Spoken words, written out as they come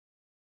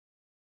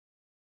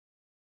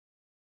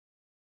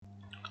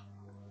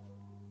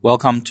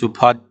Welcome to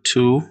part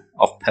 2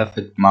 of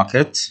Perfect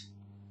Market.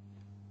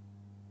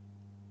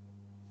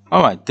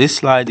 Alright, this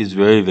slide is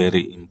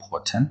very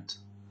important.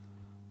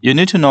 You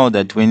need to know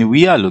that when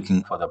we are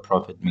looking for the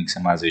profit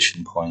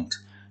maximization point,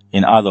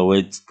 in other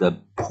words, the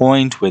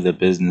point where the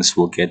business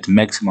will get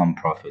maximum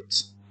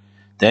profits,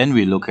 then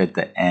we look at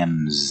the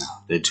M's,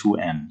 the two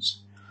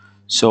M's.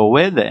 So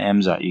where the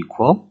M's are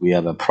equal, we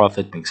have a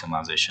profit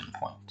maximization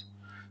point.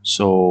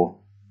 So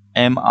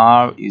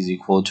MR is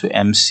equal to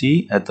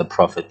MC at the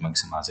profit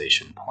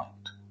maximization point.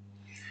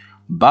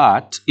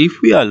 But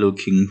if we are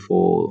looking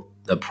for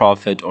the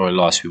profit or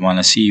loss, we want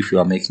to see if we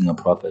are making a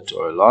profit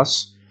or a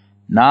loss.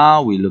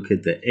 Now we look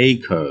at the A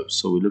curve.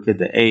 So we look at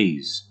the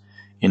A's.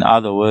 In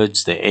other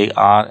words, the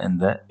AR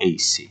and the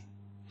AC.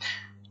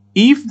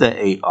 If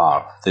the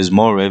AR, there's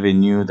more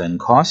revenue than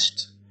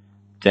cost,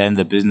 then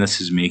the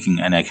business is making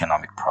an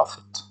economic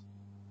profit.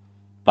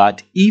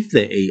 But if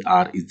the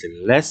AR is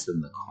less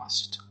than the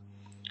cost,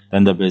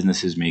 then the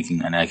business is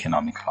making an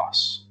economic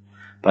loss.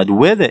 But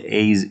where the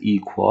A is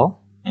equal,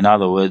 in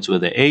other words, where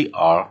the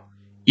AR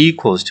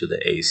equals to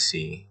the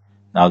AC,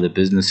 now the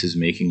business is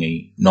making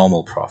a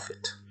normal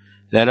profit.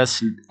 Let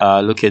us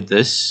look at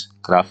this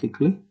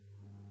graphically.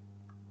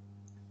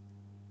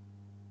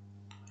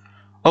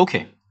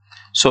 Okay,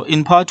 so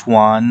in part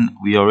 1,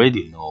 we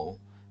already know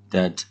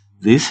that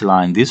this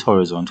line, this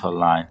horizontal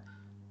line,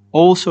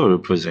 also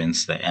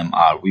represents the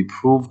MR. We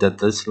proved that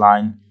this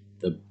line,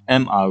 the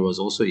MR, was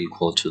also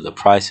equal to the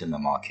price in the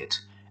market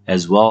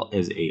as well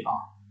as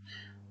AR.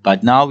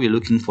 But now we're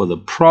looking for the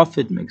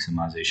profit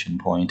maximization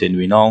point, and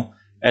we know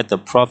at the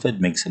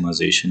profit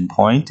maximization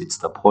point, it's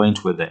the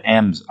point where the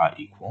M's are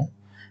equal.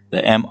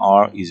 The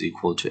MR is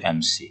equal to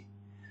MC.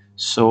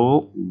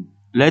 So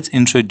let's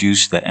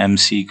introduce the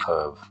MC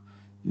curve.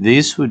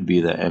 This would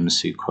be the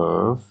MC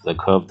curve, the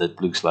curve that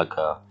looks like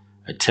a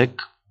tick.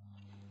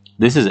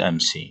 This is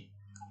MC.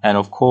 And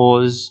of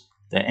course,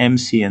 the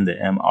MC and the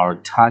MR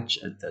touch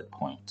at that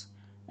point.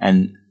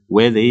 And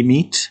where they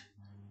meet,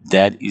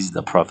 that is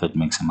the profit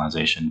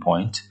maximization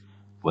point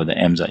where the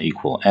M's are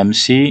equal.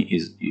 MC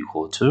is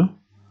equal to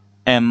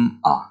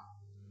MR.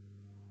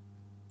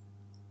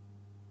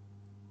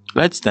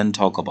 Let's then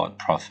talk about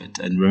profit.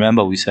 And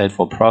remember, we said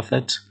for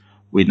profit,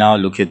 we now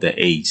look at the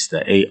A's,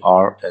 the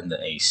AR and the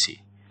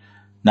AC.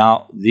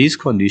 Now, this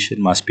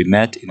condition must be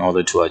met in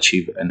order to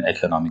achieve an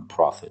economic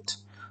profit.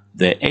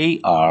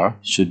 The AR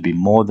should be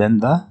more than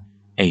the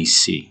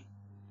AC.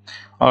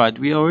 All right,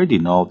 we already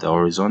know the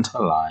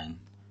horizontal line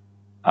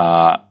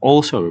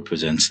also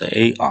represents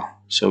the AR.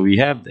 So we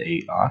have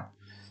the AR.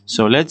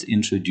 So let's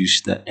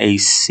introduce the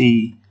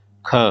AC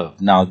curve.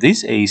 Now,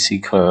 this AC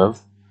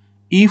curve,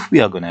 if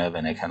we are going to have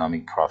an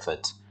economic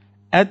profit,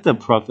 at the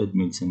profit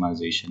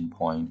maximization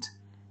point,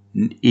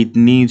 it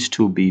needs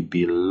to be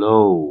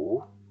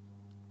below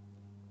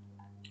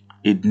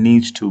the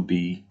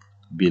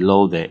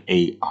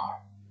AR.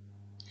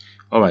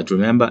 All right,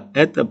 remember,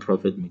 at the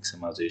profit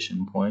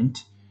maximization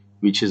point,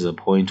 which is a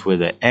point where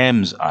the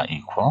M's are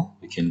equal,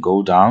 we can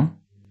go down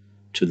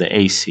to the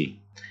AC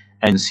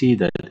and see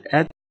that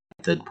at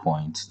that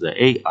point,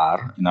 the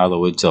AR, in other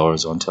words, the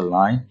horizontal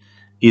line,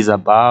 is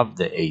above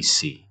the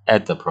AC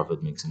at the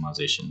profit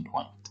maximization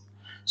point.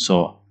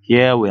 So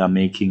here we are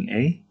making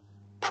a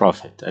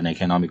profit, an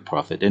economic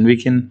profit, and we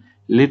can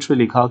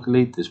literally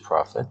calculate this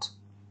profit.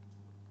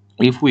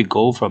 If we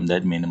go from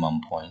that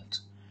minimum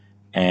point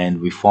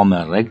and we form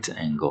a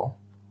rectangle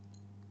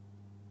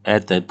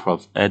at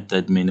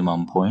that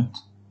minimum point,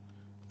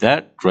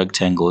 that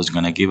rectangle is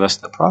going to give us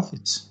the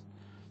profits.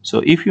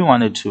 So if you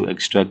wanted to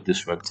extract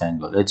this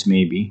rectangle, let's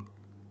maybe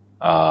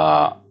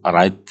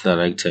write the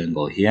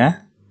rectangle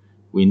here.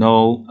 We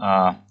know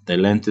the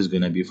length is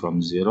going to be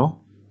from 0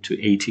 to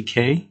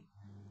 80K.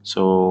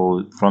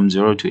 So from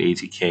 0 to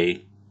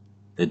 80K,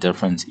 the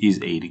difference is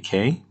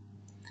 80K.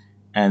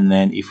 And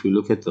then if we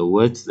look at the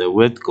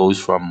width goes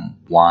from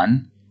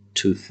 1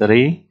 to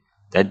 3.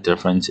 That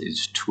difference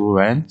is 2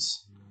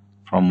 rands.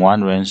 From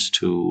 1 rand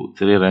to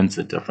 3 rands,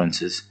 the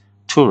difference is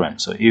 2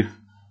 rands.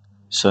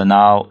 So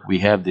now we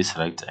have this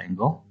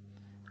rectangle.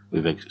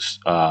 We've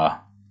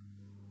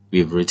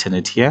written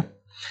it here.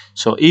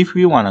 So if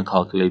we want to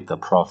calculate the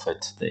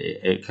profit,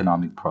 the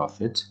economic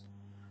profit,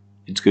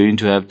 it's going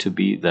to have to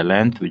be the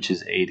length, which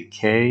is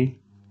 80K,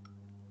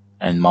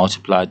 and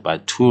multiplied by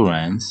 2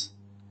 rands.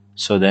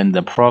 So then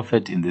the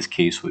profit in this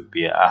case would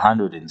be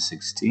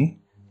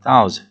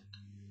 160,000.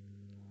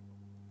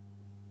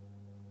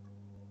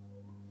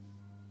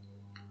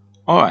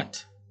 All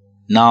right.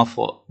 Now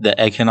for the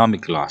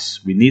economic loss,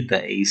 we need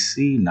the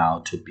AC now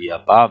to be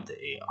above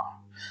the AR.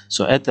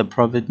 So at the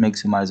profit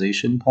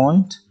maximization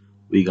point,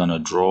 we're going to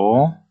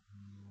draw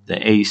the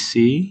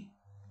AC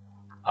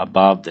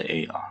above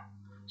the AR.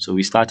 So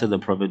we start at the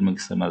profit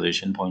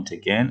maximization point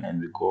again, and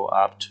we go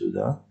up to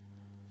the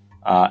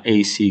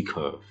AC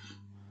curve.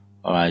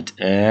 All right,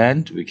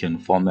 and we can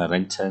form a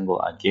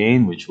rectangle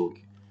again,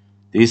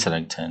 this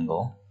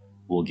rectangle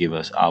will give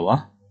us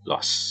our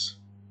loss.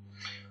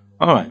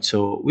 All right,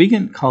 so we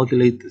can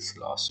calculate this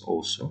loss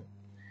also.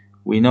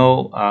 We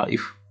know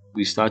if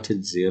we start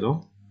at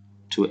 0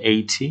 to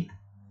 80.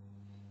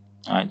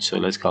 Alright, so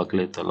let's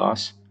calculate the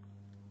loss.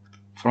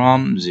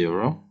 From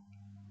 0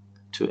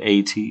 to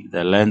 80,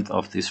 the length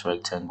of this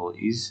rectangle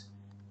is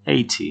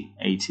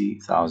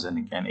 80,000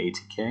 again,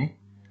 80k.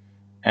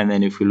 And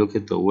then if we look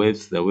at the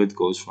width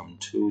goes from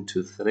 2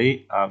 to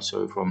 3,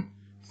 from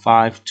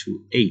 5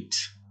 to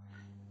 8.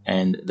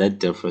 And that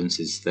difference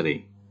is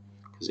 3,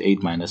 because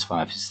 8 minus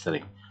 5 is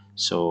 3.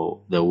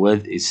 So the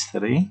width is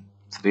 3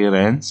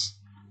 rands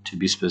to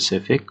be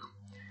specific.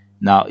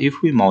 Now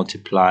if we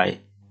multiply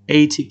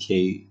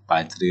 80k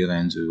by 3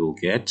 rands, we will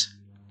get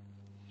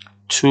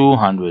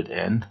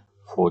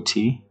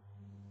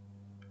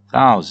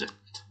 240,000.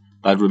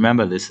 But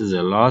remember, this is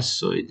a loss,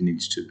 so it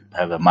needs to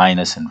have a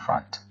minus in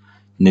front.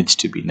 It needs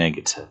to be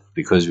negative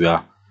because we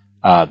are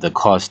the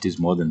cost is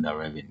more than the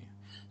revenue.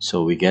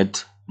 So we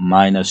get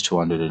minus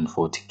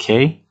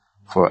 240k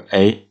for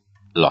a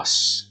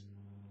loss.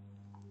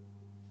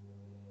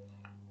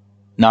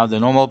 Now the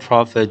normal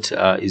profit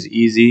is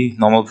easy.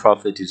 Normal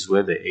profit is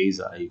where the A's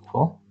are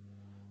equal.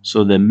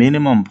 So the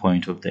minimum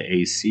point of the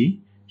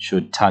AC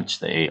should touch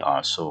the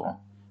AR. So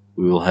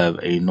we will have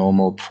a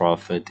normal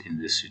profit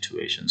in this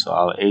situation. So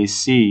our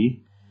AC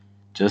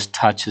just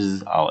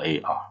touches our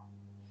AR.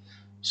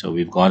 So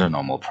we've got a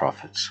normal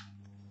profit.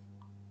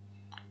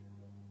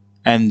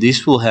 And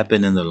this will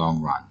happen in the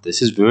long run.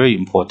 This is very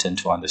important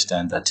to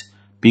understand, that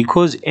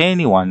because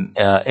any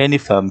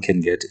firm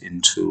can get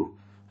into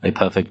a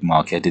perfect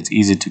market. It's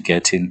easy to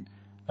get in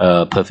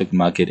a perfect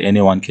market.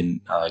 Anyone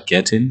can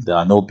get in. There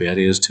are no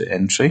barriers to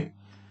entry.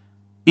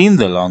 In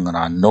the long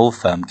run, no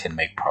firm can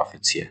make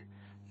profits here.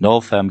 No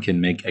firm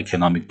can make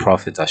economic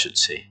profits, I should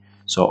say.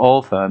 So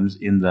all firms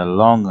in the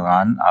long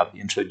run, I've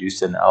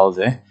introduced an L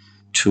there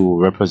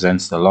to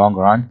represent the long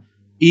run.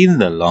 In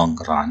the long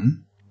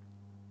run,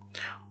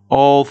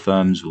 all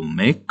firms will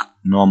make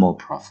normal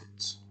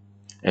profits,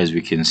 as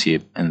we can see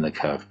in the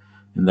curve.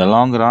 In the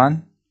long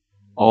run,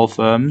 all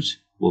firms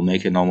will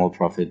make a normal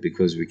profit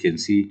because we can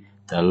see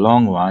the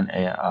long run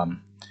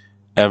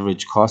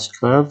average cost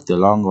curve, the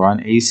long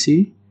run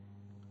AC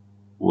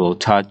will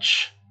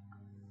touch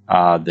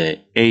the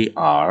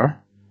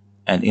AR,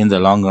 and in the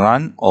long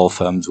run, all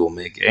firms will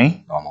make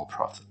a normal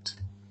profit.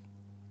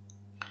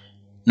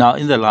 Now,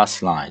 in the last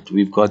slide,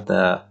 we've got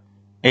the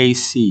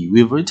AC.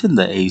 We've written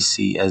the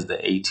AC as the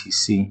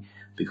ATC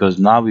because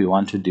now we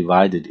want to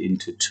divide it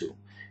into two.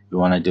 We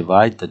want to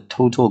divide the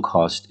total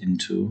cost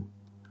into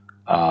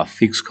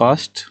fixed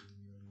cost,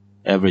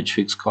 average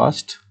fixed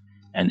cost,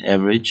 and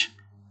average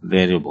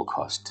variable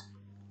cost.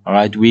 All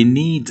right, we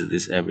need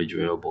this average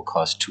variable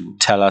cost to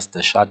tell us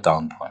the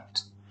shutdown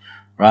point,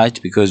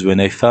 right? Because when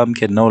a firm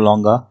can no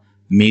longer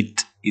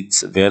meet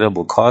its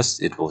variable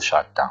cost, it will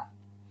shut down.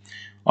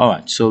 All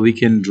right, so we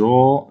can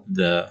draw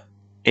the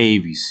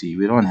ABC.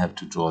 We don't have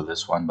to draw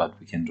this one, but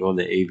we can draw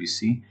the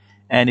ABC,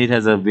 and it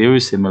has a very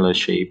similar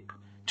shape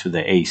to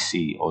the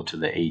AC or to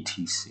the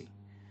ATC.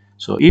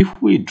 So if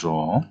we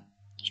draw,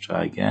 let's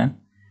try again.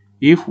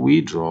 If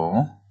we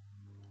draw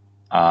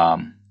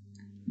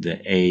the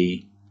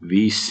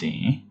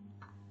AVC,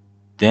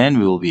 then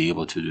we will be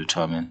able to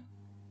determine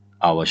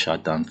our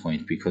shutdown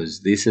point,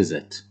 because this is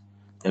it,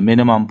 the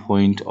minimum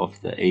point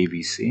of the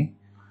AVC.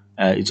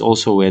 It's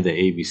also where the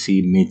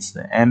AVC meets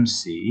the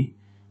MC.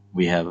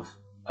 We have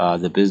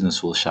the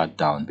business will shut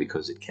down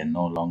because it can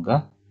no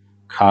longer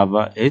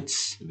cover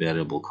its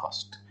variable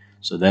cost.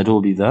 So that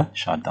will be the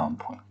shutdown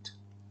point.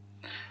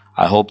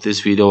 I hope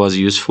this video was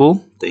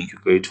useful. Thank you,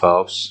 grade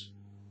 12s.